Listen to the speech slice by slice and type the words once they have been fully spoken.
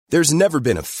There's never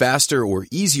been a faster or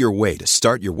easier way to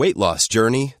start your weight loss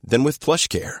journey than with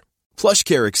PlushCare.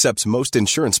 PlushCare accepts most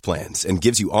insurance plans and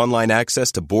gives you online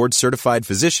access to board-certified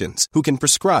physicians who can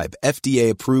prescribe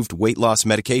FDA-approved weight loss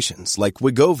medications like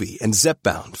Wegovy and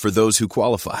Zepbound for those who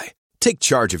qualify. Take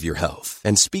charge of your health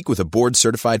and speak with a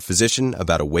board-certified physician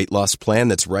about a weight loss plan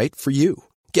that's right for you.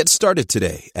 Get started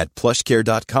today at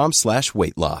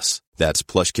plushcare.com/weightloss. That's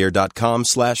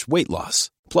plushcare.com/weightloss.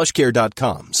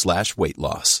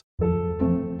 plushcare.com/weightloss.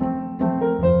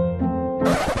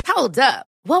 Hold up.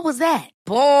 What was that?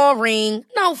 Boring.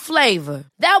 No flavor.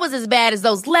 That was as bad as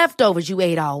those leftovers you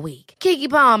ate all week. Keke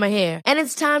Palmer here, and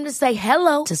it's time to say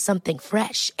hello to something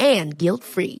fresh and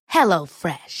guilt-free. Hello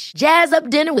Fresh. Jazz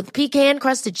up dinner with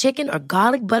pecan-crusted chicken or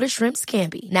garlic butter shrimp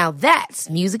scampi. Now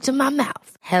that's music to my mouth.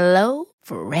 Hello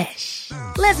Fresh.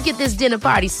 Let's get this dinner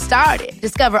party started.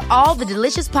 Discover all the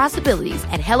delicious possibilities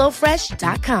at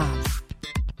hellofresh.com.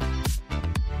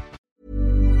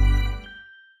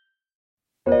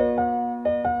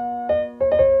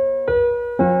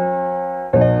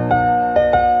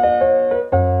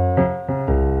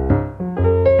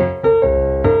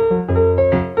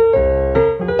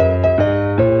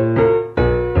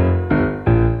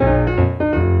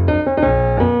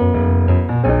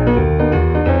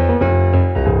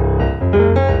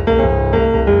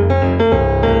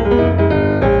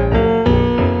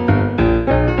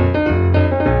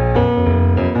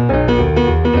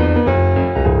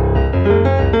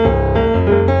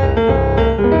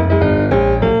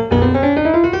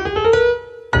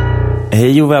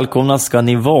 Hej och välkomna ska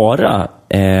ni vara.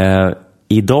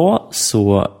 Idag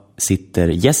så sitter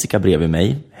Jessica bredvid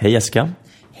mig. Hej Jessica.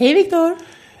 Hej Viktor.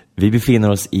 Vi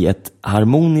befinner oss i ett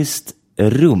harmoniskt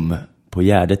rum på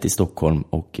Gärdet i Stockholm.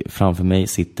 Och framför mig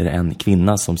sitter en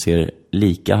kvinna som ser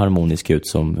lika harmonisk ut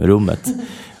som rummet.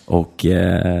 Och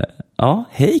ja,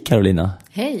 hej Carolina.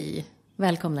 Hej,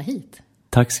 välkomna hit.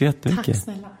 Tack så jättemycket. Tack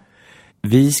snälla.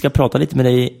 Vi ska prata lite med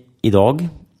dig idag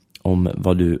om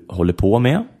vad du håller på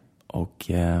med.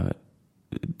 Och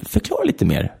förklara lite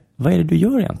mer. Vad är det du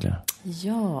gör egentligen?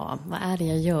 Ja, vad är det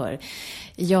jag gör?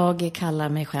 Jag kallar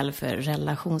mig själv för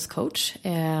relationscoach.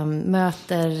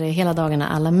 Möter hela dagarna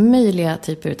alla möjliga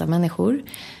typer av människor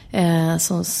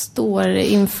som står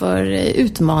inför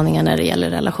utmaningar när det gäller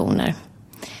relationer.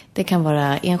 Det kan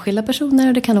vara enskilda personer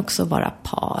och det kan också vara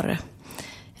par.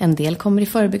 En del kommer i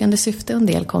förebyggande syfte och en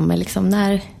del kommer liksom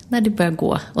när det börjar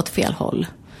gå åt fel håll.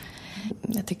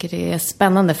 Jag tycker det är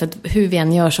spännande för att hur vi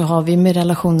än gör så har vi med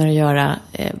relationer att göra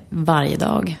varje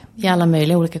dag. I alla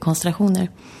möjliga olika konstellationer.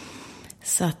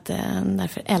 Så att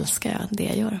därför älskar jag det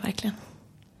jag gör verkligen.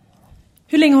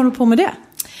 Hur länge håller du på med det?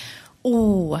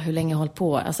 Hur länge jag håller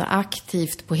på? Alltså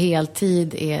aktivt på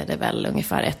heltid är det väl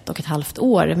ungefär 1,5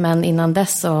 år. Men innan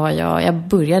dess så har jag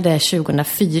började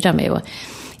 2004 med att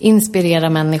inspirera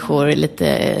människor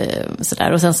lite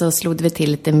sådär. Och sen så slog vi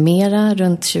till lite mera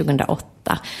runt 2008.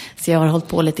 Så jag har hållit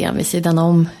på lite grann vid sidan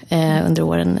om under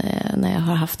åren när jag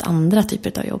har haft andra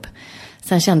typer av jobb.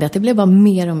 Sen kände jag att det blev bara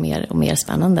mer och mer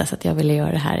spännande så att jag ville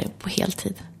göra det här på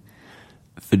heltid.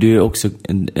 För du är också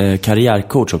en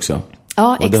karriärcoach också.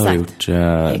 Ja, och exakt. det har du gjort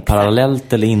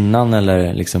parallellt eller innan?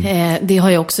 Eller liksom? Det har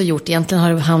jag också gjort. Egentligen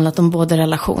har det handlat om både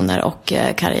relationer och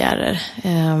karriärer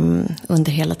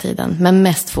under hela tiden. Men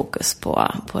mest fokus på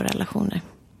relationer.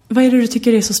 Vad är det du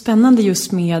tycker är så spännande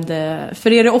just med...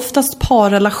 För är det oftast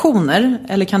parrelationer?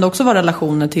 Eller kan det också vara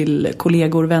relationer till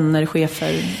kollegor, vänner,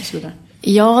 chefer och så vidare?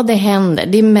 Ja, det händer.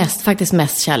 Det är faktiskt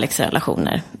mest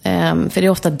kärleksrelationer. För det är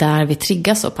ofta där vi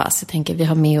triggas så pass. Jag tänker vi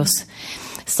har med oss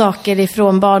saker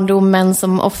ifrån barndomen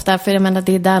som ofta, för jag menar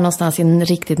det är där någonstans i en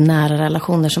riktigt nära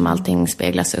relationer som allting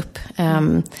speglas upp.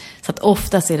 Så att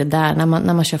oftast är det där,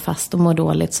 när man kör fast och mår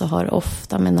dåligt så har det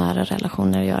ofta med nära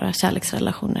relationer att göra,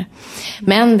 kärleksrelationer.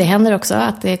 Men det händer också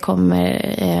att det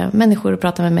kommer människor och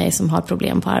pratar med mig som har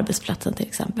problem på arbetsplatsen till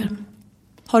exempel.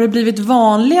 Har det blivit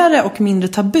vanligare och mindre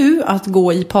tabu att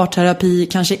gå i parterapi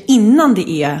kanske innan det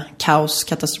är kaos,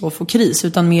 katastrof och kris,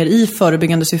 utan mer i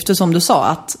förebyggande syfte som du sa,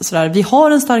 att sådär, vi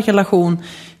har en stark relation,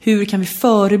 hur kan vi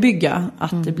förebygga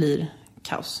att det blir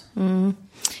kaos?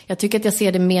 Jag tycker att jag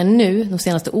ser det mer nu de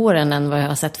senaste åren än vad jag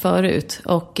har sett förut.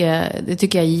 Och det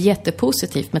tycker jag är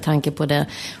jättepositivt med tanke på det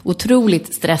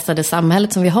otroligt stressade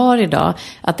samhället som vi har idag.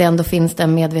 Att det ändå finns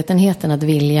den medvetenheten att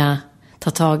vilja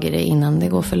ta tag i det innan det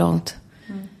går för långt.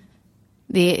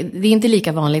 Det är inte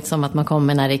lika vanligt som att man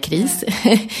kommer när det är kris.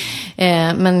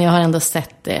 Men jag har ändå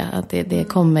sett det, att det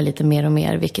kommer lite mer och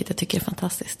mer, vilket jag tycker är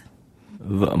fantastiskt.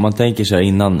 Man tänker så här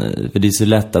innan, för det är så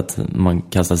lätt att man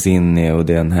kastas in i och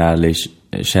det är en härlig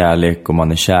kärlek och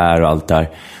man är kär och allt där.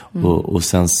 Och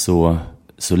sen så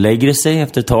lägger det sig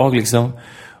efter ett tag liksom.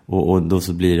 Och då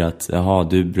så blir det att, jaha,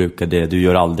 du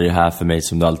gör aldrig det här för mig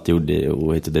som du alltid gjorde,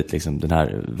 och det liksom, den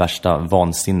här värsta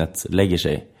vansinnet lägger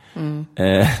sig.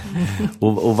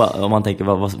 Och om man tänker,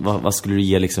 vad skulle du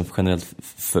ge liksom generellt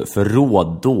för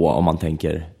råd då, om man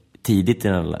tänker tidigt i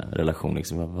en relation,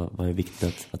 liksom, vad är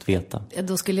viktigt att veta?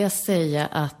 Då skulle jag säga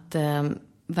att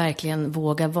verkligen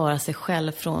våga vara sig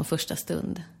själv från första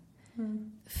stund.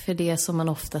 För det som man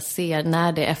ofta ser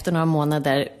när det efter några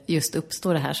månader just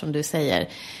uppstår det här som du säger,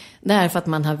 det är för att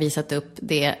man har visat upp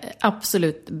det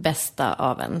absolut bästa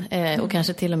av en. Och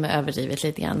kanske till och med överdrivet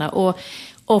lite grann. Och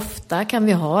ofta kan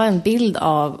vi ha en bild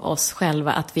av oss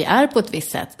själva att vi är på ett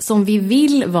visst sätt som vi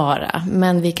vill vara,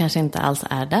 men vi kanske inte alls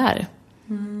är där.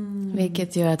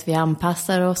 Vilket gör att vi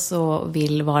anpassar oss och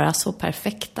vill vara så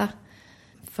perfekta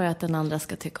för att den andra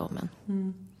ska tycka om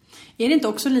en. Är det inte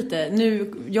också lite,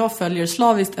 jag följer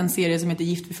slaviskt en serie som heter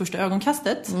Gift vid första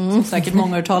ögonkastet, som säkert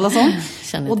många har hört talas om.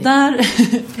 Och där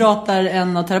pratar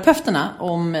en av terapeuterna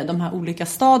om de här olika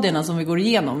stadierna som vi går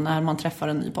igenom när man träffar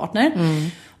en ny partner.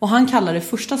 Och han kallar det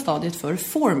första stadiet för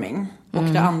forming och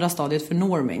det andra stadiet för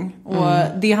norming. Och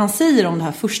det han säger om det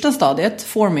här första stadiet,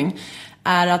 forming,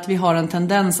 är att vi har en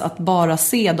tendens att bara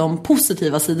se de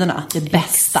positiva sidorna, det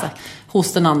bästa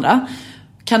hos den andra.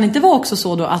 Kan det inte vara också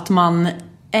så då att man,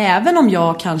 även om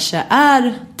jag kanske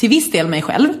är till viss del mig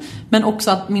själv, men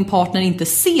också att min partner inte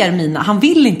ser han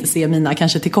vill inte se mina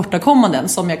kanske tillkortakommanden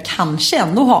som jag kanske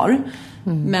ändå har,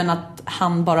 men att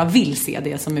han bara vill se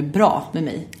det som är bra med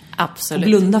mig. Absolut. Och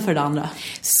blunda för det andra.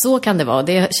 Så kan det vara.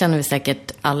 Det känner vi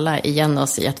säkert alla igen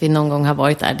oss i, att vi någon gång har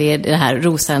varit där. Det är det här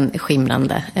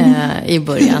rosenskimrande i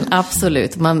början.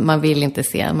 Absolut. Man vill inte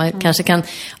se. Man kanske kan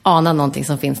ana någonting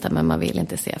som finns där, men man vill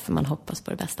inte se för man hoppas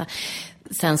på det bästa.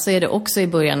 Sen så är det också i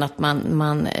början att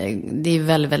det är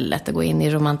väldigt, väldigt lätt att gå in i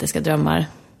romantiska drömmar.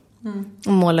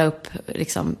 Och måla upp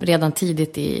liksom, redan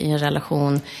tidigt i en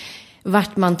relation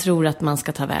vart man tror att man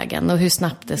ska ta vägen och hur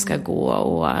snabbt det ska gå.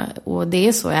 Och det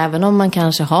är så, även om man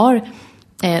kanske har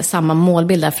samma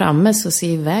målbild där framme, så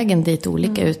ser vägen dit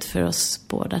olika ut för oss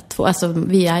båda två. Alltså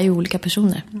vi är ju olika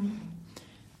personer.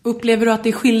 Upplever du att det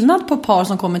är skillnad på par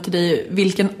som kommer till dig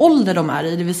vilken ålder de är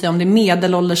i? Det vill säga om det är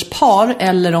medelålders par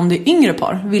eller om det är yngre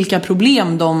par. Vilka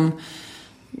problem de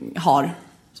har?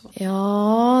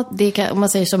 Ja, om man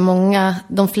säger så,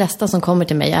 de flesta som kommer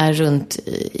till mig är runt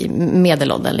i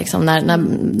medelåldern. Liksom, när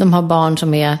de har barn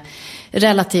som är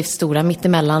relativt stora,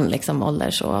 mittemellan liksom,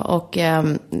 ålder. Så.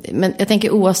 Men jag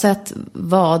tänker oavsett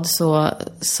vad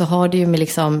så har det ju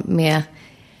med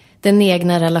den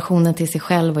egna relationen till sig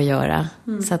själv att göra.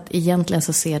 Så att egentligen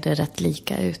så ser det rätt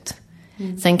lika ut.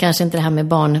 Sen kanske inte det här med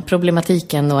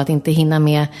barnproblematiken och att inte hinna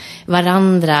med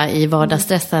varandra i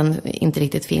vardagsstressen inte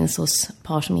riktigt finns hos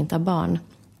par som inte har barn.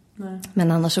 Nej.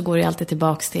 Men annars så går det alltid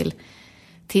tillbaks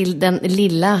till den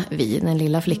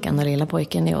lilla flickan och lilla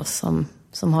pojken i oss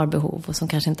som har behov och som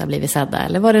kanske inte har blivit sedda.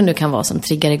 Eller vad det nu kan vara som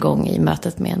triggar igång i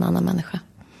mötet med en annan människa.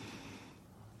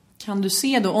 Kan du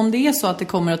se då, om det är så att det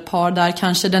kommer ett par där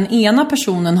kanske den ena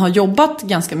personen har jobbat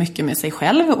ganska mycket med sig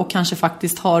själv och kanske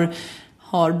faktiskt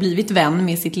har blivit vän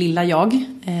med sitt lilla jag,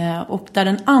 och där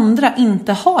den andra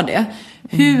inte har det.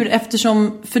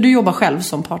 För du jobbar själv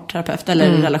som parterapeut eller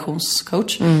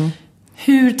relationscoach.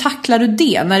 Hur tacklar du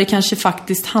det när det kanske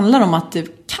faktiskt handlar om att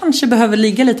det kanske behöver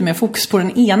ligga lite mer fokus på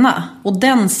den ena och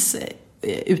dens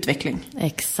utveckling?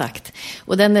 Exakt.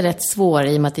 Och den är rätt svår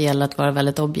i och med att det gäller att vara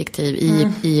väldigt objektiv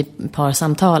i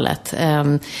parsamtalet.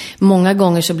 Många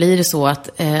gånger så blir det så att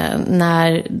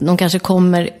när de kanske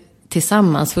kommer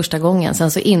tillsammans första gången,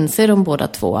 sen så inser de båda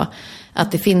två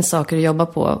att det finns saker att jobba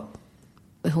på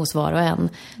hos var och en.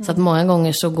 Så att många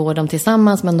gånger så går de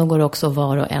tillsammans, men de går också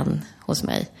var och en hos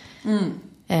mig.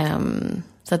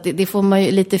 Så att det får man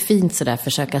ju lite fint sådär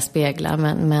försöka spegla,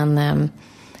 men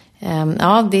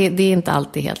ja, det är inte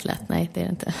alltid helt lätt. Nej, det är det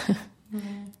inte.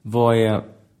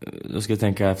 Jag ska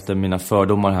tänka efter mina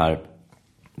fördomar här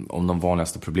om de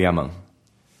vanligaste problemen.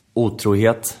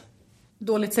 Otrohet.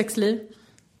 Dåligt sexliv.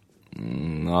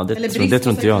 Ja, det tror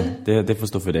inte jag. Det får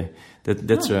stå för dig.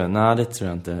 Det tror jag. Nej, det tror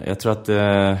jag inte. Jag tror att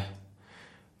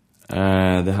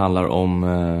det handlar om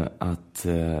att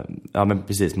ja, men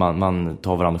precis, man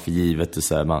tar varandra för givet och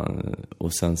så här,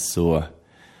 och sen så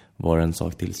var det en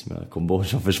sak till som jag kom bort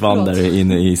som försvann där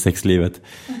inne i sexlivet.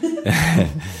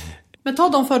 Men ta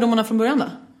de fördomarna från början då.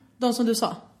 De som du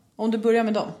sa. Om du börjar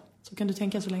med dem så kan du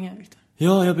tänka så länge, Victor.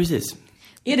 Ja, precis.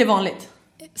 Är det vanligt?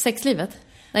 Sexlivet?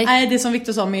 Nej, det som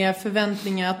Victor sa med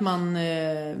förväntningar, att man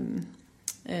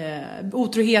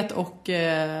otrohet och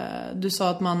du sa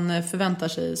att man förväntar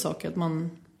sig saker, att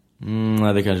man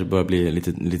Det kanske börjar bli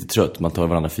lite trött. Man tar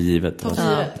varandra för givet.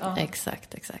 Ja.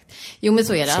 Exakt. Jo, men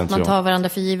så är det. Att man tar varandra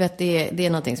för givet, det är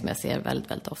någonting som jag ser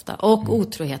väldigt, väldigt ofta. Och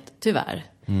otrohet, tyvärr.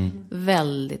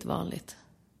 Väldigt vanligt.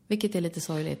 Vilket är lite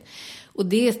sorgligt. Och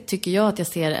det tycker jag att jag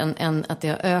ser att det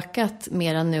har ökat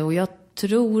mer än nu. Och jag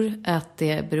tror att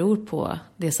det beror på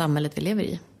det samhället vi lever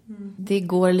i. Det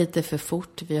går lite för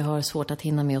fort. Vi har svårt att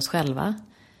hinna med oss själva.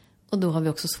 Och då har vi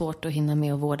också svårt att hinna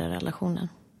med att vårda relationen.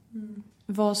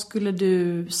 Vad skulle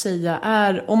du säga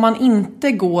är, om man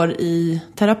inte går i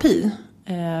terapi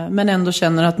men ändå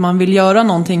känner att man vill göra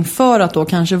någonting för att då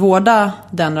kanske vårda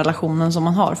den relationen som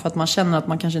man har, för att man känner att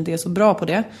man kanske inte är så bra på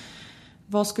det.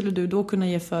 Vad skulle du då kunna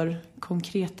ge för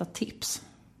konkreta tips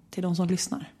till de som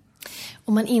lyssnar?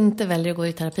 Om man inte väljer att gå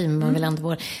i terapi men man vill ändå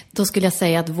vårda, då skulle jag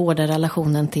säga att vårda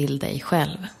relationen till dig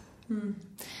själv.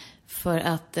 För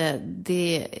att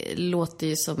det låter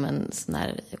ju som en sån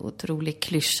här otrolig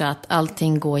klyscha att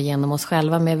allting går genom oss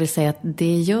själva. Men jag vill säga att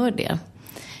det gör det.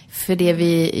 För det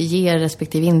vi ger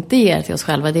respektive inte ger till oss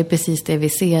själva, det är precis det vi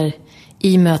ser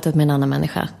i mötet med en annan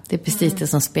människa. Det är precis det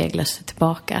som speglar sig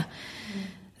tillbaka.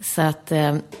 Så att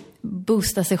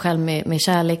boosta sig själv med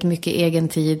kärlek, mycket egen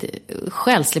tid,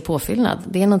 själslig påfyllnad.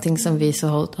 Det är någonting som vi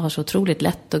har så otroligt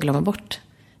lätt att glömma bort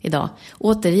idag.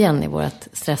 Återigen i vårt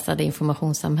stressade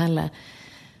informationssamhälle.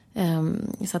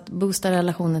 Så att boosta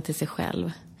relationen till sig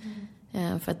själv.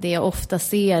 För att det jag ofta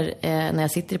ser när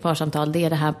jag sitter i parsamtal, det är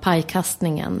det här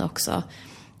pajkastningen också.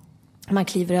 Man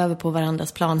kliver över på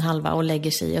varandras planhalva och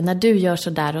lägger sig i. Och när du gör så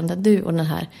där och när du och den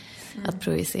här, att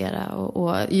projicera.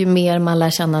 Och ju mer man lär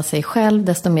känna sig själv,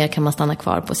 desto mer kan man stanna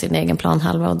kvar på sin egen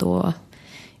planhalva. Och då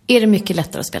är det mycket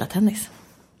lättare att spela tennis.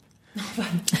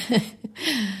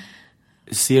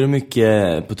 Ser du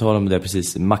mycket, på tal om det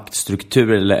precis,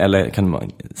 maktstruktur eller kan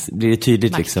man, blir det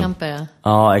tydligt liksom? Maktkamper.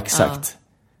 Ja, exakt.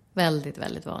 Ja, väldigt,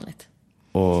 väldigt vanligt.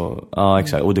 Och, ja,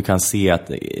 exakt. Och du kan se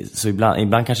att, så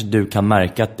ibland kanske du kan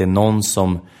märka att det är någon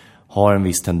som har en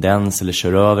viss tendens eller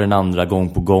kör över en andra gång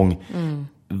på gång.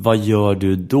 Vad gör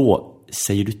du då?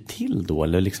 Säger du till då?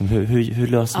 Eller liksom, hur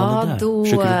löser man det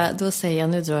där? Då säger jag,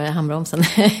 nu drar jag handbromsen.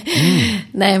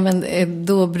 Nej, men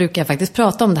då brukar jag faktiskt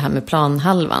prata om det här med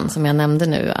planhalvan som jag nämnde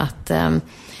nu. Att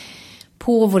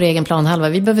på vår egen planhalva,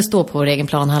 vi behöver stå på vår egen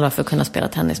planhalva för att kunna spela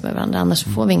tennis med varandra. Annars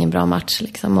får vi ingen bra match.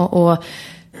 Liksom. Och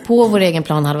på vår egen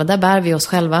planhalva, där bär vi oss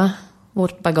själva,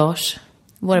 vårt bagage,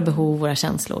 våra behov, våra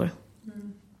känslor.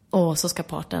 Och så ska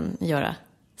parten göra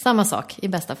samma sak i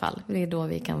bästa fall. Det är då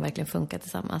vi kan verkligen funka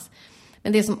tillsammans.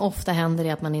 Men det som ofta händer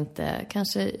är att man inte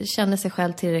kanske känner sig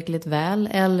själv tillräckligt väl.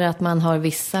 Eller att man har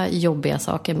vissa jobbiga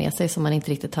saker med sig som man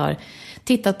inte riktigt har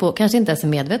tittat på. Kanske inte ens är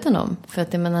medveten om. För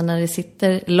att jag menar, när det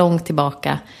sitter långt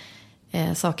tillbaka,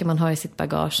 saker man har i sitt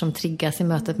bagage som triggas i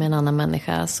mötet med en annan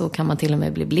människa, så kan man till och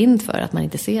med bli blind för att man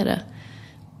inte ser det.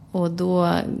 Och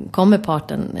då kommer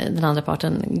den andra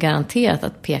parten garanterat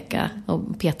att peka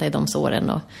och peta i de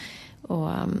såren.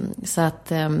 Så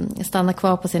att stanna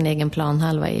kvar på sin egen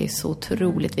planhalva är ju så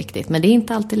otroligt viktigt. Men det är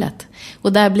inte alltid lätt.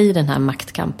 Och där blir den här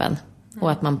maktkampen.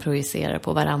 Och att man projicerar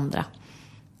på varandra.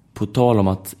 På tal om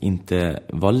att inte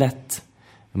vara lätt.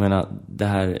 Jag menar, det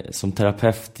här som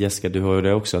terapeut, Jessica, du hör ju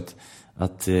det också.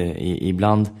 Att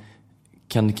ibland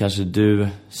kan kanske du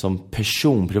som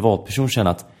privatperson känna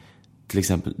att till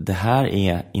exempel, det här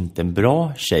är inte en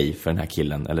bra tjej för den här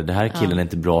killen. Eller det här killen är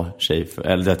inte bra tjej för,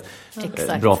 eller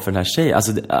det bra för den här tjejen.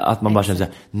 Alltså att man bara känner så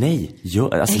här, nej,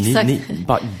 ni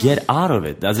bara get out of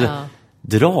it. Alltså,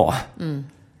 dra.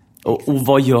 Och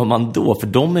vad gör man då? För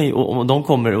de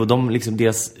kommer, och de liksom,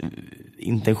 deras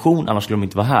intention, annars skulle de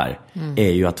inte vara här,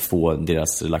 är ju att få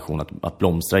deras relation att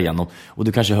blomstra igen. Och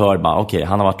du kanske hör bara, okej,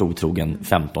 han har varit otrogen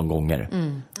 15 gånger.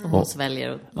 Och hon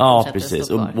sväljer och ja, precis.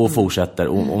 Och fortsätter.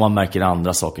 Och man märker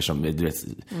andra saker som, du vet,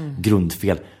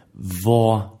 grundfel.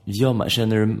 Vad gör man?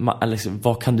 Känner du, eller,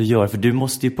 vad kan du göra? För du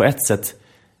måste ju på ett sätt,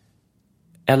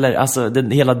 eller alltså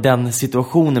hela den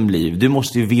situationen blir, du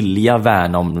måste ju vilja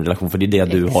värna om en relation, för det är det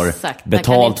du har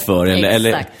betalt för.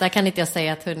 Exakt, där kan inte jag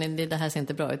säga att hörni, det här ser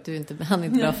inte bra ut, han är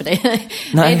inte bra för dig.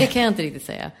 Nej, det kan jag inte riktigt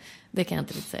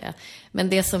säga. Men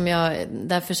det som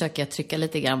där försöker jag trycka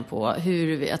lite grann på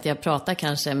att jag pratar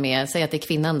kanske med, säg att det är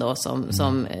kvinnan då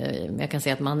som jag kan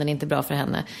säga att mannen är inte bra för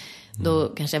henne.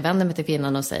 Då kanske jag vänder mig till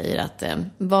kvinnan och säger att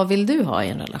vad vill du ha i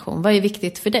en relation? Vad är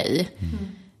viktigt för dig?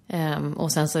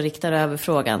 Och sen så riktar över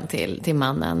frågan till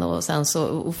mannen. Och sen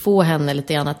så få henne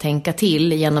lite grann att tänka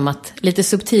till genom att lite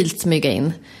subtilt smyga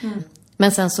in.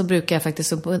 Men sen så brukar jag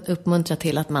faktiskt uppmuntra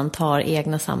till att man tar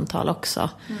egna samtal också.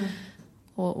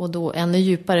 Och då ännu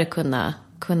djupare kunna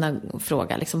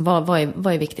fråga liksom, vad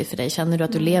är viktigt för dig? Känner du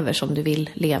att du lever som du vill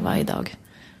leva idag?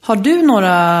 Har du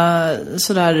några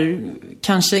sådär,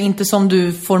 kanske inte som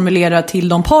du formulerar till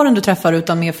de paren du träffar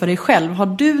utan mer för dig själv. Har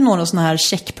du några såna här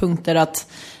checkpunkter att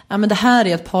men det här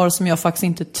är ett par som jag faktiskt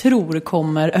inte tror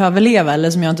kommer överleva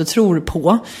eller som jag inte tror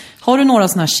på? Har du några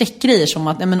såna här checkgrejer som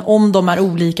att men om de är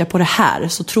olika på det här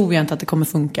så tror jag inte att det kommer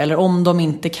funka, eller om de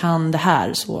inte kan det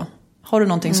här så? Har du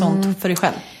någonting sånt för dig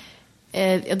själv?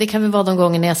 Det kan väl vara de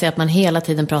gånger när jag ser att man hela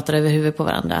tiden pratar över huvudet på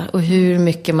varandra. Och hur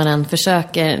mycket man än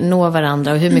försöker nå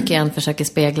varandra och hur mycket än försöker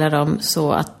spegla dem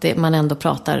så att man ändå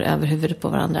pratar över huvudet på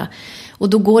varandra. Och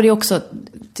då går det också,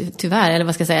 tyvärr, eller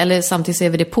vad ska jag säga, eller samtidigt så är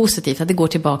det positivt att det går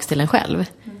tillbaka till en själv.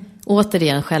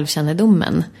 Återigen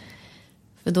självkännedomen.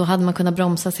 För då hade man kunnat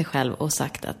bromsa sig själv och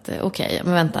sagt att okej,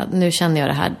 men vänta, nu känner jag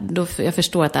det här. Jag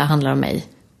förstår att det här handlar om mig.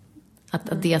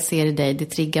 Att det jag ser i dig, det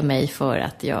triggar mig för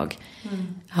att jag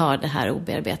har det här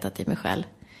obearbetat i mig själv.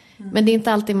 Men det är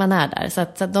inte alltid man är där. Så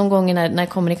att de gånger när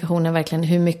kommunikationen verkligen,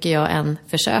 hur mycket jag än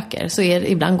försöker, så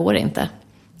ibland går det inte.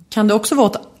 Kan det också vara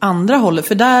åt andra hållet?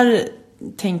 För där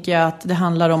tänker jag att det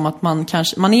handlar om att man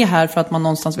är här för att man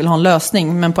någonstans vill ha en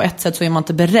lösning. Men på ett sätt så är man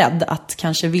inte beredd att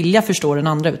kanske vilja förstå den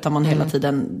andra, utan man hela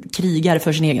tiden krigar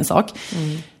för sin egen sak.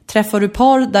 Träffar du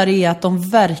par där det är att de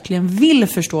verkligen vill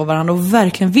förstå varandra och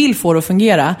verkligen vill få det att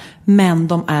fungera, men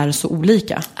de är så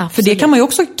olika? Absolut. För det kan man ju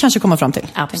också kanske komma fram till.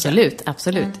 Absolut.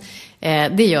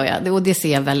 Det gör jag, och det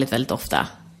ser jag väldigt, väldigt ofta.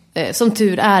 Som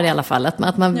tur är i alla fall,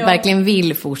 att man verkligen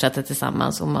vill fortsätta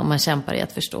tillsammans och man kämpar i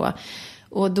att förstå.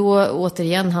 Och då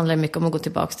återigen handlar det mycket om att gå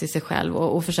tillbaka till sig själv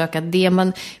och försöka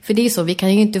för det är så, vi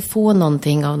kan ju inte få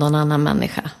någonting av någon annan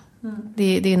människa.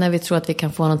 Det är när vi tror att vi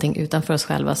kan få någonting utanför oss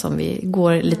själva som vi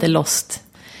går lite lost.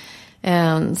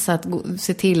 Så att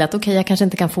se till att jag kanske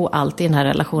inte kan få allt i den här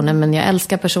relationen, men jag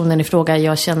älskar personen i fråga.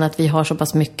 Jag känner att vi har så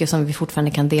pass mycket som vi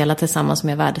fortfarande kan dela tillsammans, som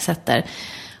jag värdesätter.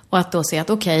 Och att då se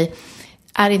att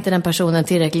är inte den personen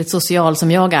tillräckligt social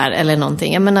som jag är eller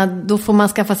någonting? Jag menar, då får man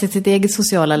skaffa sig sitt eget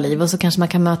sociala liv och så kanske man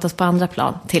kan mötas på andra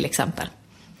plan, till exempel.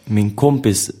 Min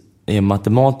kompis är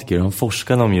matematiker och han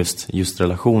forskade om just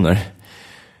relationer.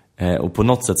 Och på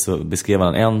något sätt så beskrev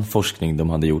han en forskning de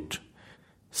hade gjort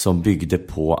som byggde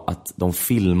på att de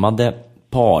filmade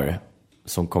par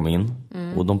som kom in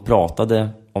och de pratade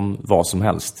om vad som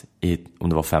helst om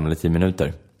det var 5 eller 10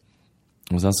 minuter.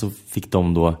 Och sen så fick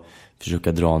de då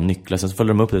försöka dra nycklar. Sen så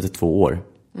följde de upp det efter 2 år.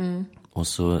 Och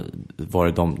så var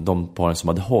det de paren som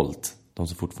hade hållit, de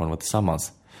som fortfarande var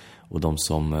tillsammans, och de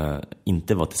som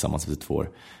inte var tillsammans efter 2 år.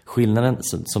 Skillnaden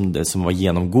som var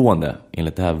genomgående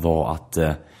enligt det här var att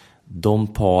de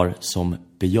par som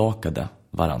bejakade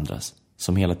varandras,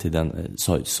 som hela tiden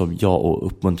sa ja och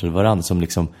uppmuntrade varandra, som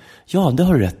liksom, ja, det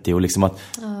har du rätt i, och liksom att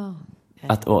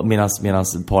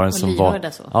medans paren som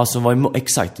var som var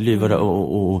exakt lyvörda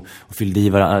och fyllde i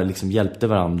varandra, liksom hjälpte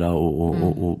varandra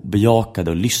och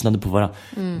bejakade och lyssnade på varandra,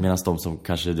 medans de som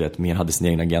kanske mer hade sin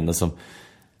egen agenda, som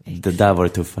det där var det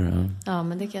tuffare. Ja,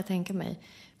 men det kan jag tänka mig.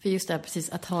 För just det här, precis,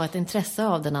 att ha ett intresse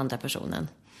av den andra personen.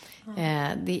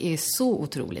 Det är så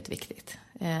otroligt viktigt.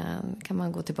 Kan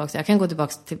man gå tillbaka? Jag kan gå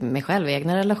tillbaka till mig själv i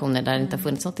egna relationer där det inte har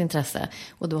funnits något intresse.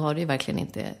 Och då har det ju verkligen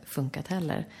inte funkat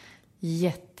heller.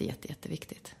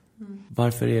 Jätteviktigt.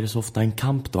 Varför är det så ofta en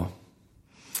kamp då?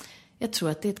 Jag tror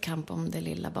att det är ett kamp om det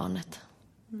lilla barnet.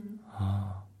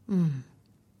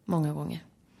 Många gånger.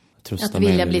 Att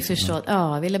vilja bli förstådd.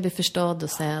 Ja, vilja bli förstådd och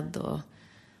sedd och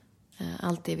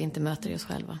allt det vi inte möter i oss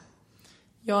själva.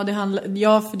 Ja,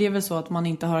 för det är väl så att man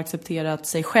inte har accepterat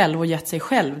sig själv och gett sig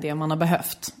själv det man har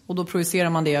behövt. Och då projicerar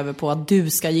man det över på att du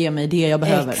ska ge mig det jag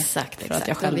behöver. Exakt. För att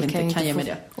jag själv inte kan ge mig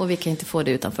det. Och vi kan inte få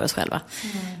det utanför oss själva.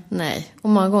 Nej. Och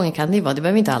många gånger kan det vara, det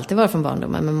behöver inte alltid vara från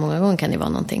barndomen, men många gånger kan det vara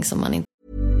någonting som man inte...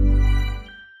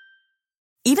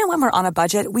 Even when we're on a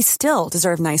budget, we still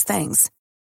deserve nice things.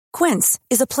 Quince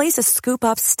is a place to scoop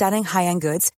up stunning high-end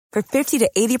goods for 50 to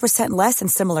 80% less than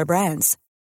similar brands.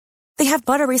 They have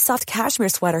buttery soft cashmere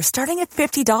sweaters starting at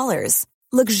 $50,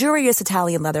 luxurious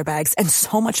Italian leather bags, and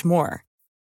so much more.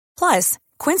 Plus,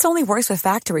 Quince only works with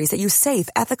factories that use safe,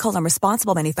 ethical, and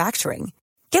responsible manufacturing.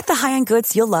 Get the high-end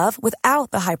goods you'll love without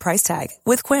the high price tag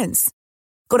with Quince.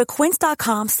 Go to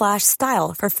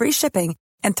quince.com/style for free shipping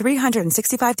and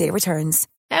 365-day returns.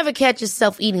 Ever catch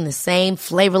yourself eating the same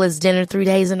flavorless dinner 3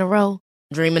 days in a row?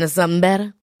 Dreaming of something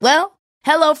better? Well,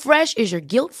 HelloFresh is your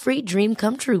guilt-free dream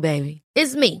come true, baby.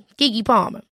 It's me, Keke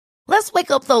Palmer. Let's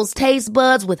wake up those taste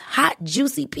buds with hot,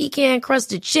 juicy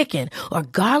pecan-crusted chicken or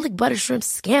garlic butter shrimp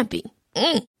scampi.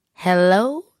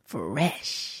 Hello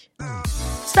Fresh.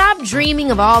 Stop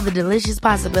dreaming of all the delicious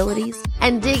possibilities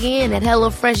and dig in at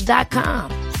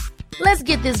HelloFresh.com. Let's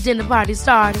get this dinner party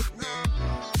started.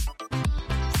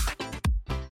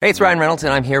 Hey, it's Ryan Reynolds,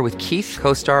 and I'm here with Keith,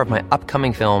 co-star of my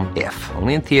upcoming film, If,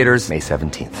 only in theaters May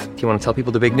 17th. Do you want to tell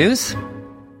people the big news?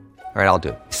 All right, I'll do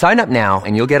it. Sign up now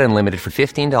and you'll get unlimited for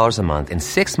 $15 a month and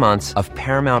 6 months of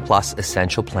Paramount Plus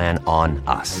Essential Plan on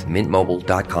us.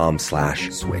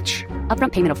 MintMobile.com/switch.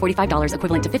 Upfront payment of $45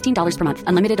 equivalent to $15 per month.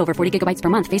 Unlimited over 40 gigabytes per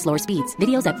month. Face lower speeds.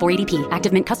 Videos at 480p.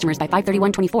 Active Mint customers by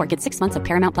 531.24 get 6 months of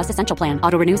Paramount Plus Essential Plan.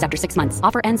 Auto renews after 6 months.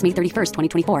 Offer ends May 31st,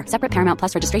 2024. Separate Paramount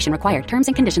Plus registration required. Terms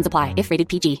and conditions apply if rated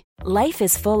PG. Life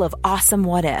is full of awesome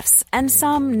what-ifs, and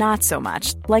some not so much,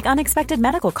 like unexpected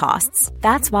medical costs.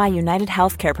 That's why United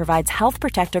Healthcare provides Health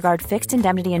Protector Guard fixed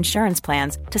indemnity insurance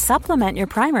plans to supplement your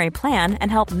primary plan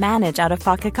and help manage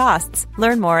out-of-pocket costs.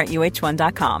 Learn more at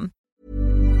uh1.com.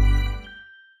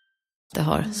 Det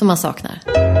har, som man saknar.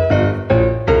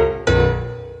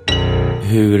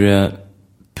 Hur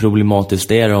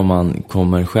problematiskt är det om man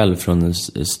kommer själv från en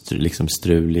liksom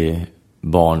strulig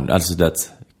barn, alltså det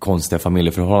konstiga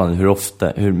familjeförhållanden?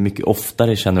 Hur mycket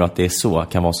oftare känner du att det är så,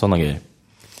 kan vara sådana grejer?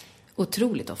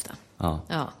 Otroligt ofta.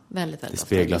 Ja, väldigt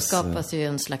ofta. Det skapas ju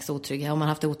en slags otrygghet. Om man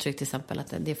har haft otryggt till exempel,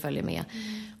 att det följer med.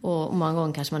 Och många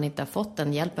gånger kanske man inte har fått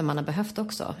den hjälpen man har behövt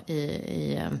också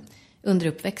under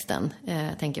uppväxten.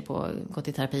 Tänker på gå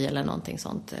till terapi eller någonting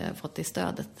sånt. Fått det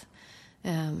stödet.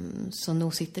 Så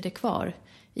nog sitter det kvar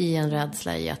i en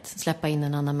rädsla i att släppa in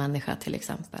en annan människa till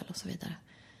exempel och så vidare.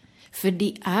 För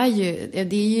det är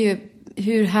ju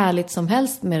hur härligt som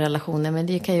helst med relationer, men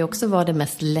det kan ju också vara det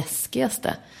mest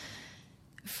läskigaste.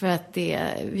 För att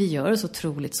vi gör oss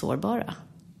otroligt sårbara.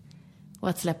 Och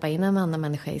att släppa in en annan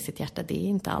människa i sitt hjärta, det är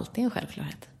inte alltid en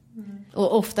självklarhet.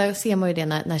 Och ofta ser man ju det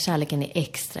när kärleken är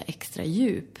extra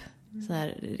djup. Så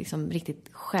här liksom riktigt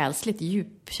själsligt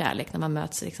djup kärlek, när man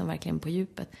möts liksom verkligen på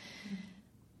djupet.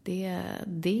 Det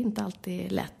är inte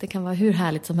alltid lätt. Det kan vara hur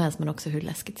härligt som helst, men också hur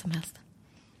läskigt som helst.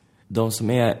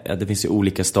 Det finns ju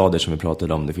olika stadier som vi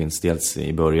pratade om. Det finns dels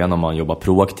i början om man jobbar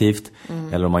proaktivt,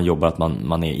 eller om man jobbar att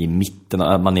man är i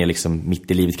mitten, man är liksom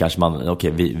mitt i livet kanske.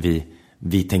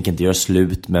 Vi tänker inte göra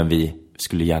slut, men vi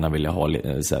skulle gärna vilja ha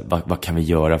vad kan vi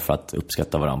göra för att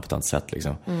uppskatta varandra på ett annat sätt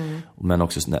liksom. Men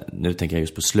också nu tänker jag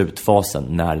just på slutfasen,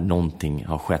 när någonting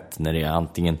har skett, när det är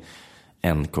antingen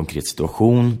en konkret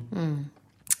situation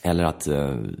eller att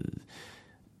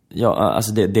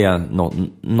alltså det är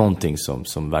någonting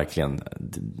som verkligen,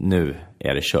 nu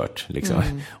är det kört liksom.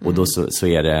 Och då så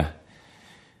är det,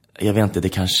 jag vet inte, det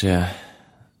kanske,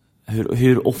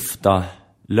 hur ofta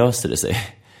löser det sig?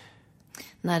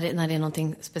 När det är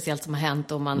någonting speciellt som har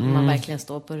hänt och man verkligen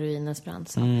står på ruinens brant.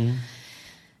 Så.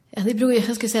 Ja, det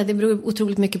beror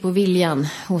otroligt mycket på viljan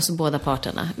hos båda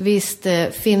parterna. Visst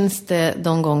finns det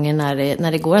de gånger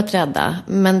när det går att rädda.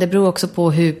 Men det beror också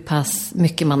på hur pass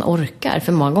mycket man orkar.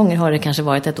 För många gånger har det kanske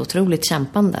varit ett otroligt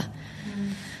kämpande.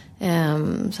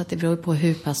 Så att det beror på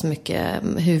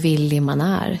hur villig man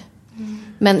är.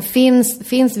 Men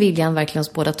finns viljan verkligen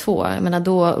hos båda två? Jag menar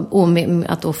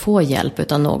att då få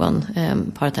hjälp av någon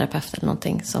parterapeut eller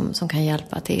någonting som kan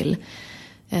hjälpa till.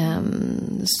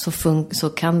 Så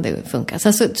kan det funka.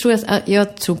 Sen så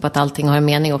jag tror på att allting har en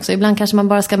mening också. Ibland kanske man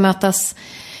bara ska mötas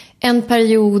en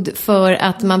period för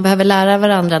att man behöver lära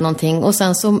varandra någonting. Och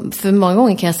sen så, för många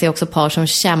gånger kan jag se också par som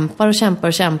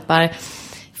kämpar.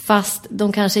 Fast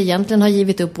de kanske egentligen har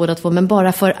givit upp båda två, men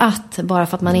bara för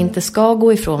att man inte ska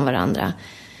gå ifrån varandra.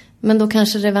 Men då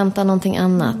kanske det väntar någonting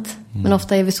annat. Men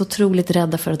ofta är vi så otroligt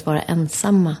rädda för att vara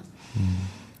ensamma.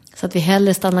 Så att vi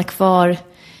hellre stannar kvar.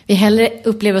 Vi hellre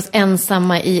upplever oss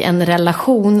ensamma i en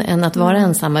relation än att vara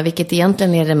ensamma. Vilket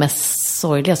egentligen är det mest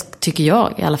sorgliga, tycker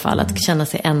jag i alla fall. Att känna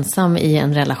sig ensam i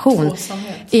en relation.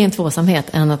 I en tvåsamhet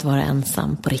än att vara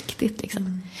ensam på riktigt.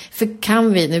 Liksom. För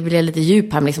kan vi, nu blir jag lite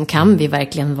djup här, liksom, kan vi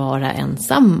verkligen vara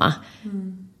ensamma?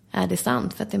 Är det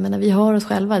sant? För att jag menar, vi har oss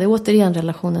själva. Det är återigen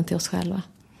relationen till oss själva.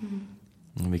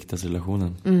 Den viktigaste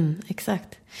relationen.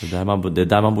 Exakt. Det är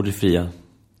där man borde fria.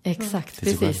 Exakt,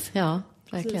 precis. Ja.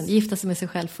 Verkligen. Gifta sig med sig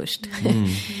själv först.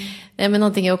 Men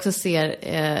någonting jag också ser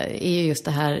är just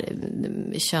det här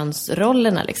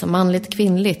könsrollerna. Liksom, manligt,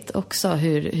 kvinnligt också.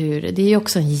 Det är ju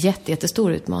också en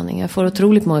jättestor utmaning. Jag får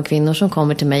otroligt många kvinnor som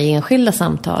kommer till mig i enskilda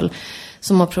samtal.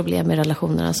 Som har problem med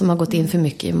relationerna. Som har gått in för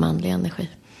mycket i manlig energi.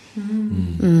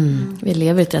 Vi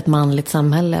lever i ett rätt manligt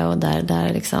samhälle. Och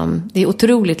där liksom, det är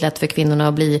otroligt lätt för kvinnorna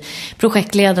att bli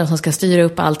projektledare som ska styra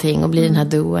upp allting. Och bli den här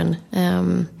doern.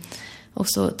 Och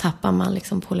så tappar man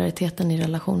liksom polariteten i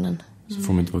relationen. Så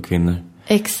får man inte vara kvinnor.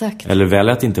 Exakt. Eller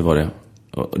välja att inte vara det.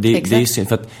 Och det är ju synd,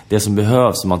 för att det som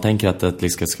behövs, om man tänker att det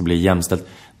ska bli jämställt,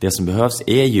 det som behövs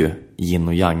är ju yin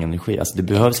och yang energi. Alltså det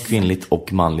behövs kvinnligt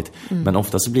och manligt. Men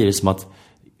ofta så blir det som att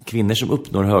kvinnor som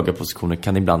uppnår höga positioner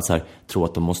kan ibland så här tro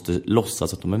att de måste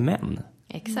låtsas att de är män.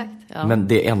 Exakt. Ja. Men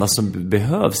det enda som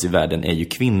behövs i världen är ju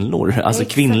kvinnor. Alltså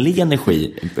kvinnlig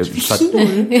energi.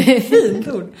 Fint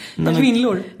ord.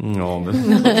 Kvinnor. Ja, men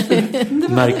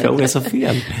märka ord är så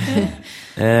fel.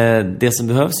 Det som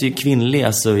behövs är ju kvinnlig,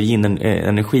 alltså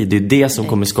yin-energi. Det är det som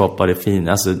kommer skapa det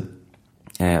fina. Alltså,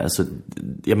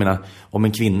 jag menar, om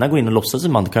en kvinna går in och låtsas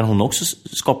som man, kan hon också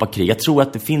skapa krig. Jag tror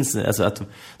att det finns, alltså, att det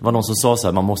var någon som sa så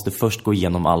här, man måste först gå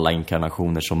igenom alla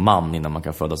inkarnationer som man innan man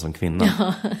kan födas som kvinna.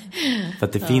 Ja. För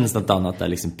att det finns något annat där,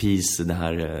 liksom peace, det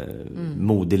här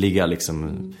modeliga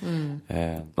liksom,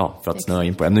 för att snöa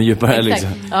in på ännu djupare liksom.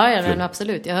 Ja, men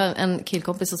absolut. Jag har en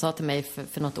killkompis som sa till mig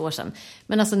för något år sedan,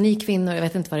 men alltså ni kvinnor, jag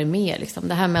vet inte vad det är mer liksom.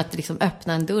 Det här med att liksom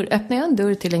öppnar jag en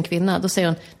dörr till en kvinna, då säger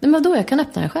hon, nej men då jag kan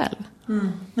öppna den själv.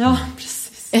 Ja,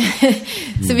 precis.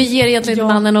 Så vi ger egentligen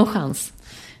mannen någon chans.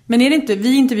 Men är det inte,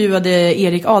 vi intervjuade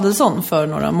Erik Adelsson för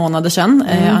några månader sedan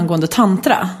angående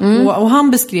tantra. Och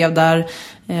han beskrev där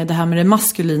det här med det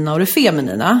maskulina och det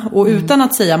feminina. Och utan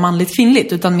att säga manligt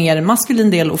kvinnligt, utan mer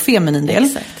maskulin del och feminin del.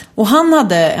 Exakt. Och han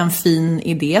hade en fin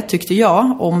idé, tyckte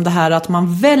jag, om det här att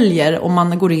man väljer om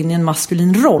man går in i en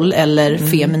maskulin roll eller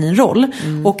feminin roll.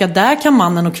 Och att där kan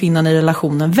mannen och kvinnan i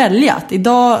relationen välja att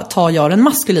idag tar jag den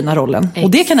maskulina rollen. Exakt.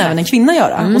 Och det kan även en kvinna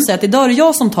göra. Och säga att idag är det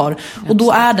jag som tar. Och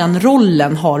då är den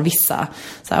rollen har vissa.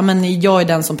 Så här, men jag är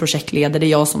den som projektleder, det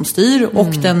är jag som styr.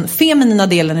 Och den feminina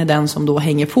delen är den som då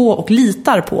hänger på och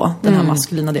litar på den här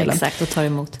maskulina delen. Exakt, och tar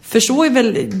emot. För så är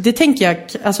väl, det tänker jag,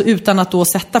 alltså utan att då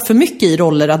sätta för mycket i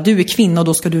roller, att du är kvinna och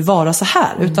då ska du vara så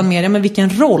här. Utan mer, men vilken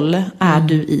roll är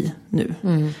du i nu?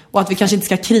 Och att vi kanske inte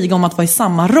ska kriga om att vara i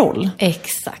samma roll.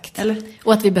 Exakt. Eller?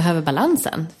 Och att vi behöver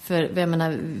balansen. För jag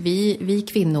menar, vi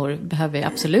kvinnor behöver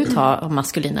absolut ha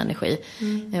maskulin energi.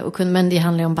 Men det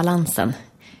handlar ju om balansen.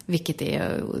 Vilket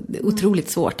är otroligt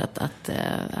svårt att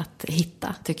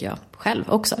hitta, tycker jag själv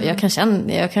också.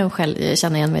 Jag kan själv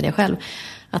känna igen mig det själv.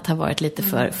 Att ha varit lite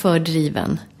för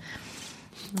driven.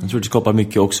 Jag tror det skapar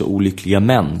mycket också olyckliga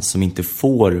män som inte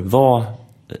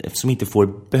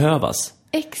får behövas.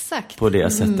 Exakt. På det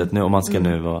sättet nu, om man ska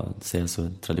nu säga så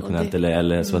traditionellt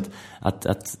eller så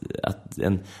att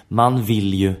en man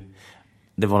vill ju,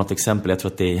 det var något exempel, jag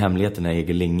tror att det är i Hemligheten när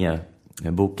Egil Linge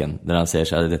boken, där han säger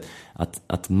så här,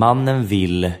 att mannen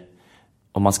vill,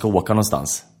 om man ska åka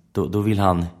någonstans, då vill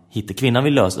han hitta, kvinnan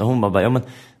vill lösa, och hon bara, ja men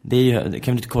det är ju,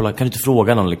 kan du inte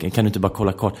fråga någon, kan du inte bara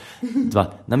kolla kort?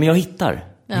 Nej men jag hittar.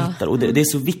 Och det är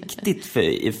så viktigt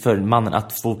för mannen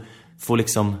att få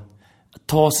liksom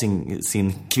ta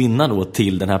sin kvinna då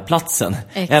till den här platsen.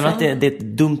 Exakt. Även att det är ett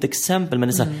dumt exempel, men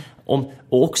det är så här,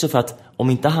 och också för att om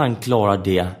inte han klarar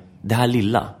det här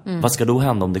lilla, vad ska då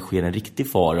hända om det sker en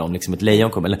riktig fara, om liksom ett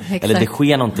lejon kommer eller det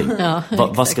sker någonting?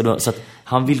 Vad ska då, så att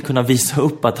han vill kunna visa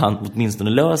upp att han åtminstone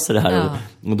löser det här.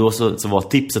 Och då så var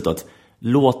tipset då att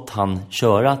låt han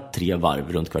köra 3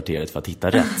 varv runt kvarteret för att hitta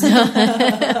rätt.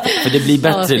 För det blir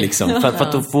bättre liksom, för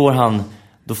att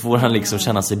då får han liksom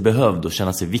känna sig behövd och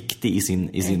känna sig viktig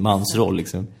i sin mansroll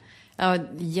liksom. Ja,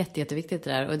 jätteviktigt det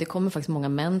där. Och det kommer faktiskt många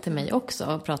män till mig också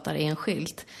och pratar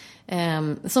enskilt.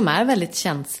 Som är väldigt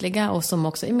känsliga och som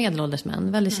också är medelålders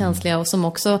män. Väldigt känsliga och som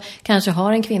också kanske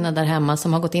har en kvinna där hemma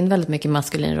som har gått in väldigt mycket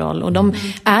maskulin roll. Och de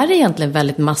är egentligen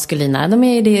väldigt maskulina. De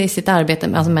är det i sitt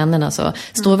arbete, alltså männen alltså,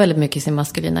 står väldigt mycket i sin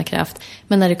maskulina kraft.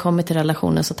 Men när det kommer till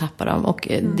relationen så tappar de. Och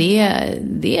det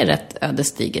är rätt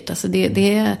ödesdigert. Alltså det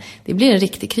blir en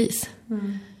riktig kris.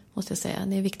 Måste jag säga.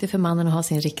 Det är viktigt för mannen att ha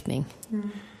sin riktning.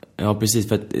 Ja, precis.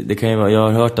 För att det kan ju vara, jag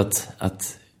har hört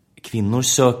att kvinnor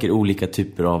söker olika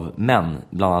typer av män,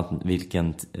 bland annat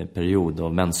vilken period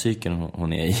av menscykeln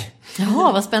hon är i.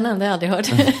 Jaha, vad spännande, det har jag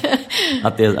aldrig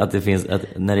hört. att det finns, att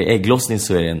när det är ägglossning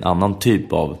så är det en annan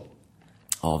typ av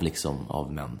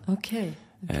män. Okej.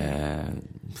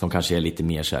 Som kanske är lite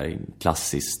mer så här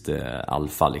klassiskt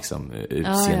alfa liksom,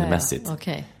 utseendemässigt. Ja.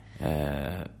 Okej.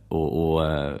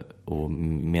 Och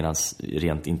medan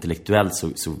rent intellektuellt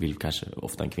så vill kanske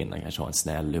ofta en kvinna kanske ha en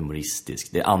snäll, humoristisk,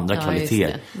 det är andra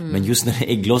kvaliteter. Men just när det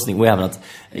är ägglossning, och även att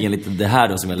enligt det här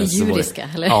då som jag läste så djuriska,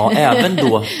 eller? Ja, även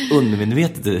då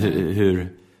undermedvetet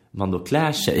hur man då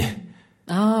klär sig.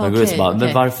 Man går ut och bara,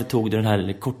 men varför tog du den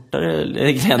här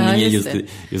kortare klänningen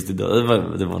just idag?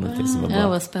 Det var någonting som var bra. Ja,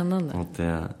 vad spännande.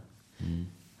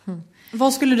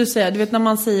 Vad skulle du säga, du vet när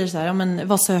man säger så här, ja, men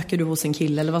vad söker du hos en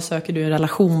kille eller vad söker du i en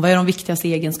relation, vad är de viktigaste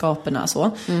egenskaperna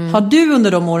så? Har du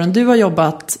under de åren du har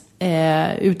jobbat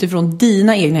utifrån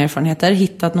dina egna erfarenheter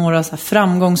hittat några så här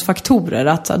framgångsfaktorer,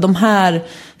 att de här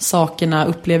sakerna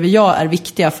upplever jag är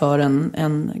viktiga för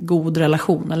en god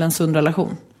relation eller en sund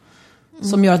relation,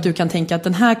 som gör att du kan tänka att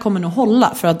den här kommer nog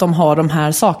hålla för att de har de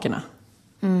här sakerna?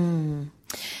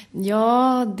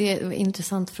 Ja, det är en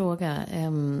intressant fråga.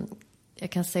 Jag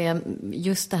kan säga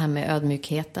just det här med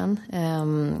ödmjukheten,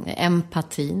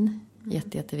 empatin,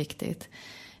 jätteviktigt.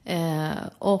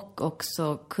 Och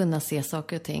också kunna se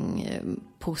saker och ting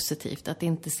positivt. Att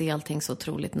inte se allting så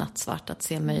otroligt nattsvart, att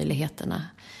se möjligheterna.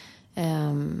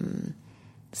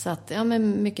 Så att, ja,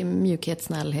 men mycket mjukhet,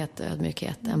 snällhet,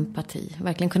 ödmjukhet, empati.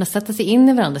 Verkligen kunna sätta sig in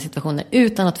i varandras situationer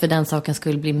utan att för den saken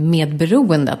skulle bli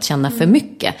medberoende, att känna för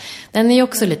mycket. Den är ju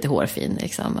också lite hårfin,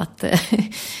 liksom.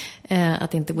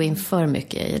 Att inte gå in för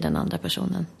mycket i den andra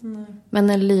personen. Men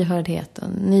en lyhördhet och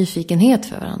en nyfikenhet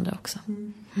för varandra också.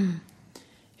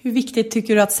 Hur viktigt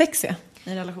tycker du att sex är i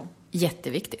en relation?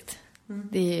 Jätteviktigt.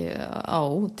 Det är,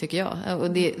 ja, tycker jag.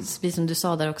 Och det är precis som du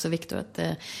sa där också, Victor, att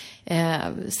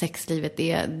sexlivet,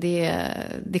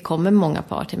 det kommer många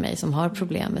par till mig som har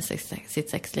problem med sitt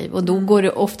sexliv. Och då går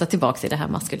det ofta tillbaka till det här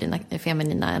maskulina,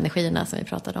 feminina energierna som vi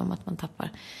pratade om, att man tappar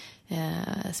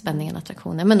spänningen,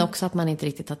 attraktionen. Men också att man inte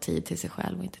riktigt har tid till sig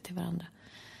själv och inte till varandra.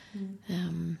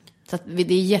 Så att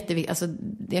det är jätteviktigt. Alltså,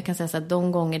 jag kan säga så att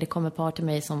de gånger det kommer par till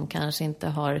mig som kanske inte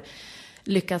har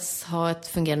lyckats ha ett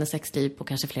fungerande sexliv på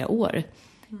kanske flera år.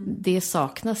 Det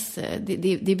saknas,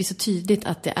 det blir så tydligt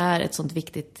att det är ett sånt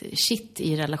viktigt shit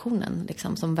i relationen,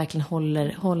 liksom, som verkligen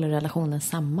håller relationen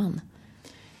samman.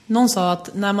 Någon sa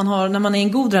att när man är i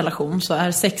en god relation så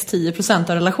är sex 10%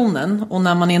 av relationen, och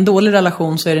när man är i en dålig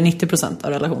relation så är det 90%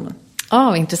 av relationen.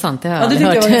 Ja, intressant. Det har jag det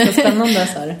tycker jag var ganska spännande.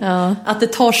 Så här. Ja. Att det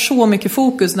tar så mycket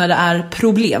fokus när det är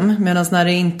problem, medan när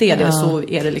det inte är det så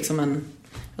är det liksom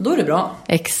då är det bra.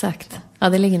 Exakt. Ja,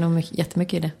 det ligger nog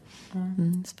jättemycket i det.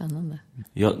 Spännande.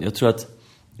 Jag tror att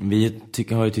vi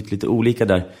har ju tyckt lite olika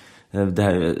där. Det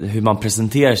här, hur man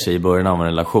presenterar sig i början av en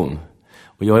relation.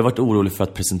 Och jag har varit orolig för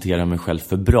att presentera mig själv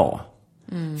för bra.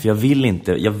 För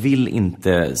jag vill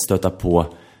inte stöta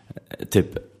på typ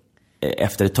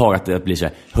efter ett tag att det blir så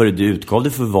här: hörru, du utgav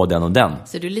dig för att vara den och den.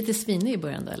 Så du är lite svinig i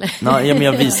början då, eller? Nej, ja, men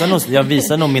jag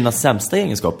visar nog mina sämsta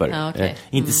egenskaper. Ja, okay.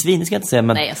 Inte svinig ska jag inte säga,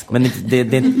 men, nej,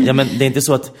 men det är inte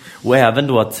så att, och även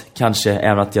då att kanske,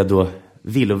 även att jag då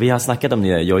vill, och vi har snackat om det,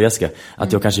 jag och Jessica,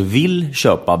 att jag kanske vill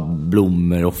köpa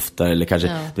blommor ofta, eller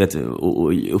kanske du vet,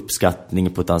 och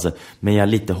uppskattning på ett annat sätt, men jag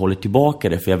lite håller tillbaka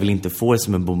det, för jag vill inte få det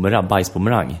som en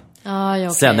bajsbumerang. Ja, okay.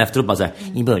 Sen efteråt bara så här: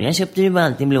 i början köpte du bara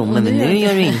alltid blommor, men nu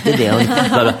gör du inte det.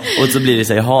 Och så blir det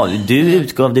så här: jaha, du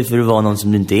utgav dig för att vara någon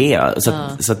som du inte är.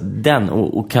 Så att den,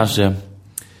 och kanske,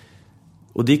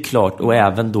 och det är klart, och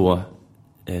även då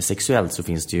sexuellt så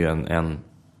finns det ju en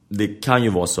det kan ju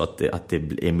vara så att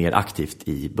det är mer aktivt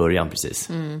i början, precis.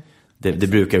 Det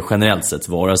brukar generellt sett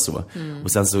vara så.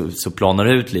 Och sen så planar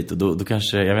det ut lite, och då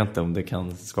kanske, jag vet inte om det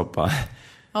kan skapa...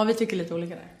 Ja, vi tycker lite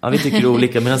olika där. Ja, vi tycker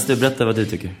olika, men du berättar vad du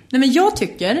tycker. Nej, men jag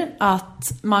tycker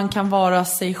att man kan vara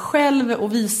sig själv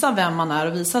och visa vem man är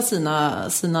och visa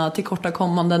sina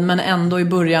tillkortakommanden, men ändå i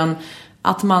början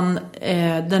att man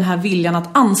den här viljan att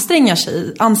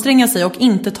anstränga sig och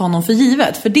inte ta någon för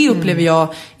givet. För det upplever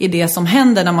jag är det som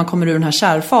händer när man kommer ur den här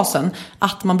kärfasen,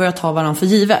 att man börjar ta varandra för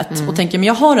givet och tänker, men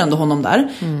jag har ändå honom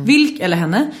där, eller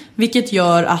henne, vilket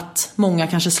gör att många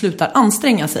kanske slutar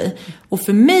anstränga sig. Och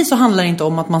för mig så handlar det inte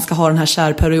om att man ska ha den här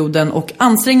kärperioden och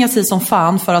anstränga sig som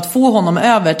fan för att få honom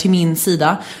över till min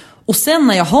sida. Och sen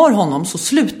när jag har honom så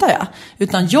slutar jag.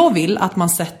 Utan jag vill att man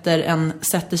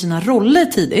sätter sina roller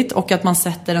tidigt. Och att man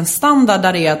sätter en standard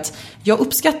där det är att jag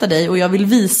uppskattar dig och jag vill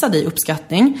visa dig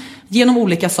uppskattning genom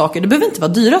olika saker. Det behöver inte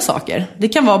vara dyra saker. Det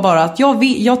kan vara bara att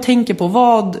jag tänker på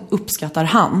vad uppskattar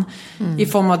han. I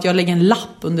form av att jag lägger en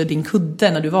lapp under din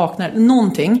kudde när du vaknar.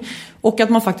 Någonting. Och att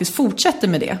man faktiskt fortsätter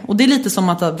med det. Och det är lite som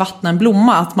att vattna en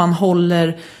blomma. Att man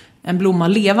håller en blomma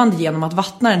levande genom att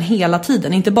vattna den hela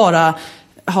tiden. Inte bara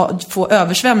få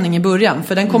översvämning i början,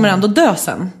 för den kommer ändå dö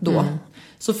sen då.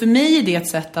 Så för mig är det ett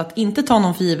sätt att inte ta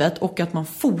någon för givet och att man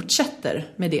fortsätter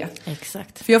med det.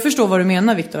 Exakt. För jag förstår vad du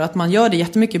menar, Victor, att man gör det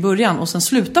jättemycket i början och sen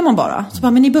slutar man bara. Så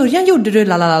bara, men i början gjorde du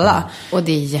lalalala. Och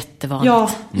det är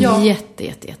jättevanligt. Ja.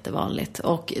 Jättevanligt.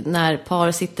 Och när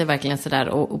par sitter verkligen sådär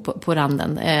och på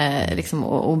randen liksom,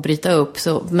 och bryta upp,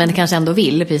 så, men det kanske ändå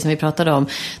vill, precis som vi pratade om,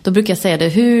 då brukar jag säga det: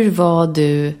 hur var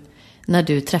du när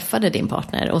du träffade din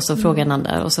partner? Och så frågar den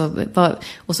andra,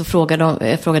 och så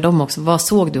frågar de också, vad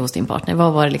såg du hos din partner?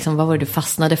 Vad var det du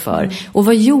fastnade för? Och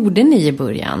vad gjorde ni i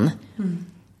början?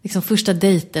 Liksom första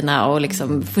dejterna och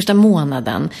liksom första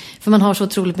månaden. För man har så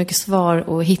otroligt mycket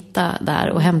svar att hitta där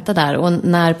och hämta där. Och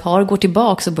när par går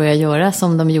tillbaka och börjar göra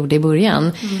som de gjorde i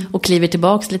början och kliver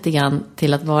tillbaka lite grann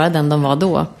till att vara den de var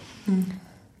då,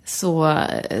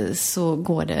 så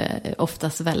går det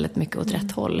oftast väldigt mycket åt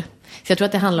rätt håll. Så jag tror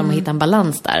att det handlar om att hitta en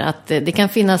balans där. Att det kan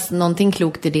finnas någonting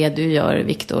klokt i det du gör,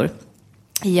 Victor.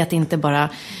 I att inte bara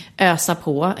ösa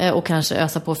på och kanske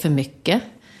ösa på för mycket.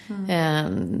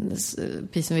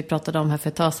 Precis som vi pratade om här för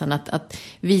ett tag sedan. Att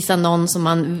visa någon som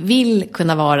man vill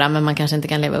kunna vara men man kanske inte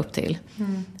kan leva upp till.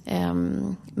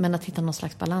 Men att hitta någon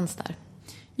slags balans där.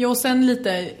 Ja, och sen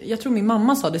lite, jag tror min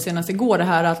mamma sa det senast igår, det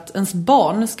här att ens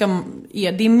barn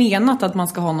det är menat att man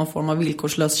ska ha någon form av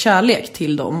villkorslös kärlek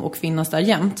till dem och finnas där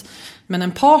jämt. Men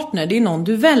en partner, det är någon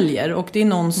du väljer och det är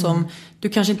någon som du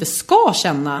kanske inte ska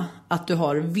känna att du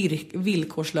har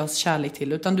villkorslös kärlek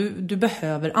till, utan du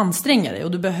behöver anstränga dig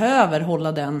och du behöver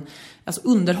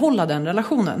underhålla den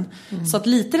relationen. Så att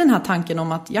lite den här tanken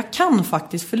om att jag kan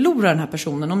faktiskt förlora den här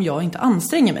personen om jag inte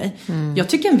anstränger mig. Jag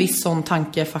tycker en viss sån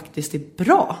tanke faktiskt är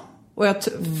bra. Och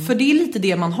för det är lite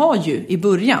det man har ju i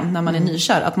början när man är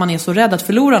nykär, att man är så rädd att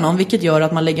förlora någon, vilket gör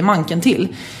att man lägger manken till.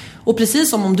 Och precis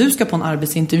som om du ska på en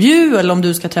arbetsintervju eller om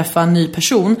du ska träffa en ny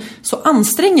person, så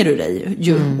anstränger du dig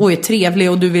ju och är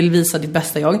trevlig och du vill visa ditt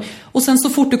bästa jag. Och sen så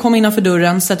fort du kommer innanför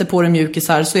dörren, sätter på dig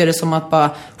mjukisar, så är det som att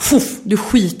bara du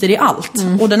skiter i allt.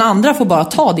 Och den andra får bara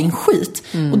ta din skit.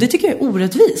 Och det tycker jag är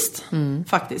orättvist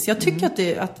faktiskt. Jag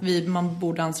tycker att man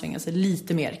borde anstränga sig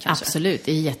lite mer kanske. Absolut,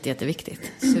 det är jätteviktigt.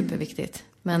 Superviktigt.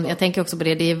 Men jag tänker också på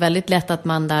det är väldigt lätt att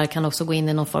man där kan också gå in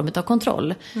i någon form av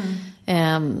kontroll.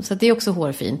 Så att det är också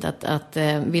hårfint att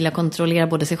vilja kontrollera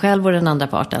både sig själv och den andra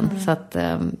parten. Så att,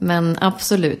 men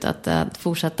absolut att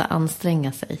fortsätta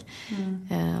anstränga sig.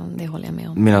 Det håller jag med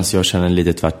om. Medan jag känner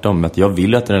lite tvärtom, att jag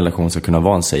vill att en relation ska kunna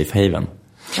vara en safe haven.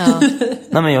 Ja.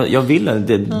 Nej, men jag vill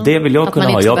det vill jag att kunna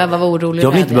ha. Att man inte behöva vara orolig.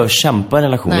 Jag vill inte behöva kämpa i en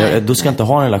relation. Då ska jag inte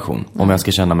ha en relation om jag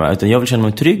ska känna mig. Utan jag vill känna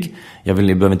mig trygg. Jag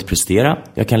behöver inte prestera.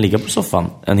 Jag kan ligga på soffan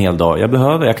en hel dag.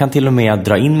 Jag kan till och med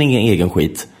dra in min egen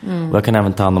skit. Och jag kan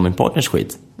även ta hand om min partners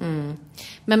skit.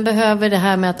 Men behöver det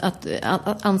här med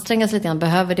att anstränga sig lite grann,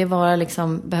 behöver det vara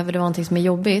någonting som är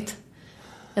jobbigt?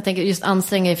 Jag tänker just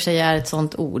anstränga i och för sig är ett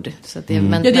sånt ord. Så att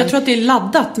jag tror att det är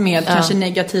laddat med kanske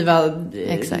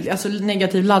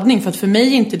negativ laddning. För att för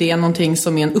mig är inte det någonting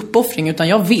som är en uppoffring, utan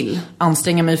jag vill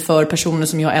anstränga mig för personer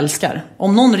som jag älskar.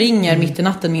 Om någon ringer mitt i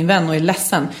natten, min vän, och är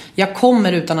ledsen, jag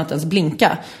kommer utan att ens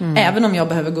blinka. Även om jag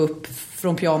behöver gå upp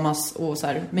från pyjamas och så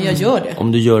här. Men jag gör det.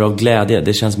 Om du gör av glädje,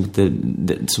 det känns som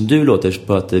att som du låter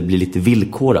på att det blir lite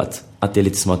villkorat. Att det är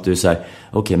lite som att du säger,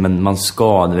 okej, men man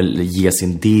ska väl ge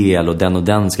sin del och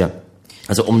den ska.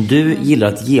 Alltså om du gillar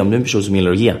att ge, om du är en person som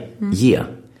gillar att ge.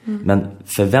 Men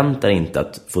förväntar inte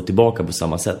att få tillbaka på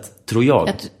samma sätt, tror jag.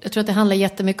 Jag tror att det handlar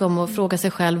jättemycket om att fråga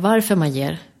sig själv varför man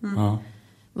ger.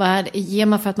 Ger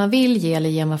man för att man vill ge, eller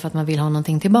ger man för att man vill ha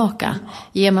någonting tillbaka?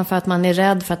 Ger man för att man är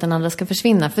rädd för att den andra ska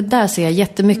försvinna? För där ser jag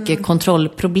jättemycket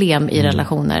kontrollproblem i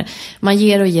relationer. Man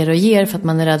ger och ger och ger för att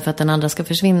man är rädd för att den andra ska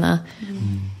försvinna.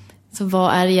 Så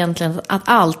vad är egentligen att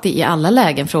alltid i alla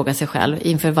lägen fråga sig själv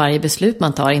inför varje beslut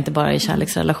man tar, inte bara i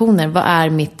kärleksrelationer, vad är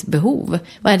mitt behov?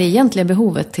 Vad är det egentligen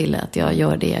behovet till att jag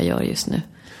gör det jag gör just nu?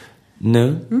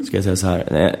 Nu ska jag säga så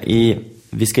här,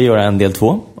 vi ska göra en del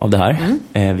 2 av det här.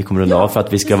 Vi kommer runda av för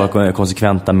att vi ska vara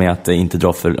konsekventa med att inte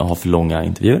ha för långa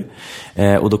intervjuer.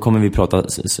 Och då kommer vi prata,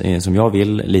 som jag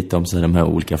vill, lite om de här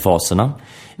olika faserna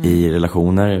i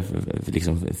relationer.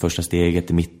 Liksom första steget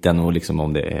i mitten och liksom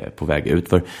om det är på väg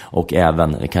utför. Och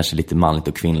även kanske lite manligt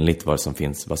och kvinnligt,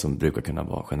 vad som brukar kunna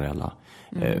vara generella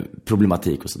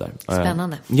problematik och sådär.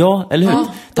 Spännande. Ja, eller hur?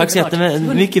 Tack så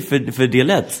jättemycket för del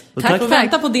 1. Tack för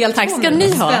vänta på del 2. Tack ska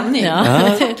ni ha.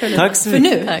 Tack så mycket. För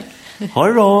nu. Tack. Ha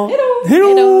det bra. Hej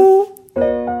då.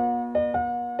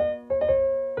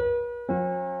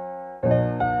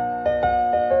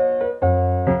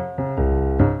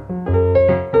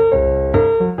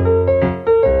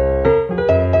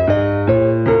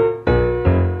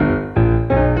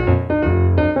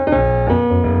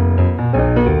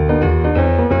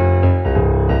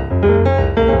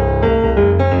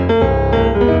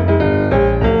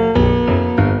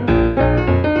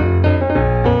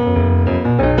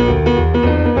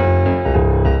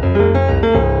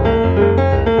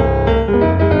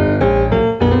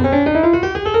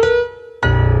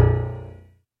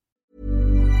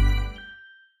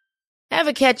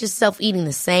 Ever catch yourself eating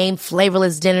the same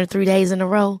flavorless dinner 3 days in a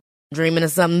row? Dreaming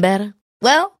of something better?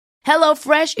 Well,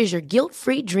 HelloFresh is your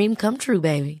guilt-free dream come true,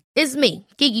 baby. It's me,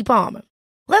 Keke Palmer.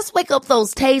 Let's wake up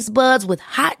those taste buds with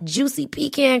hot, juicy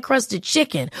pecan-crusted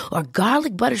chicken or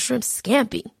garlic butter shrimp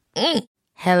scampi.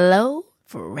 Hello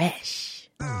Fresh.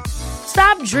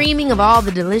 Stop dreaming of all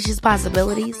the delicious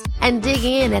possibilities and dig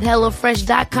in at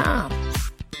HelloFresh.com.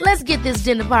 Let's get this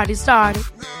dinner party started.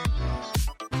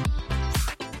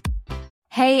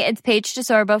 Hey, it's Paige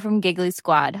DeSorbo from Giggly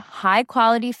Squad. High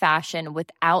quality fashion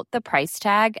without the price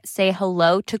tag. Say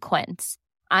hello to Quince.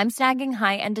 I'm snagging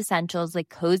high-end essentials like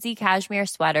cozy cashmere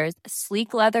sweaters,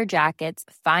 sleek leather jackets,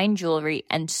 fine jewelry,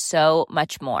 and so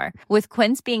much more. With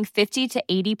Quince being 50 to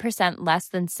 80% less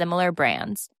than similar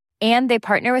brands. And they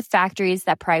partner with factories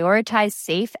that prioritize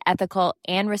safe, ethical,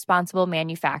 and responsible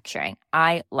manufacturing.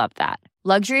 I love that.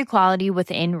 Luxury quality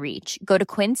within reach. Go to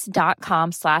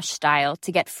quince.com/style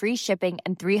to get free shipping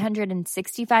and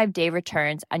 365-day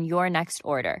returns on your next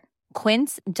order.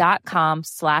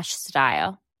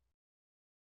 Quince.com/style.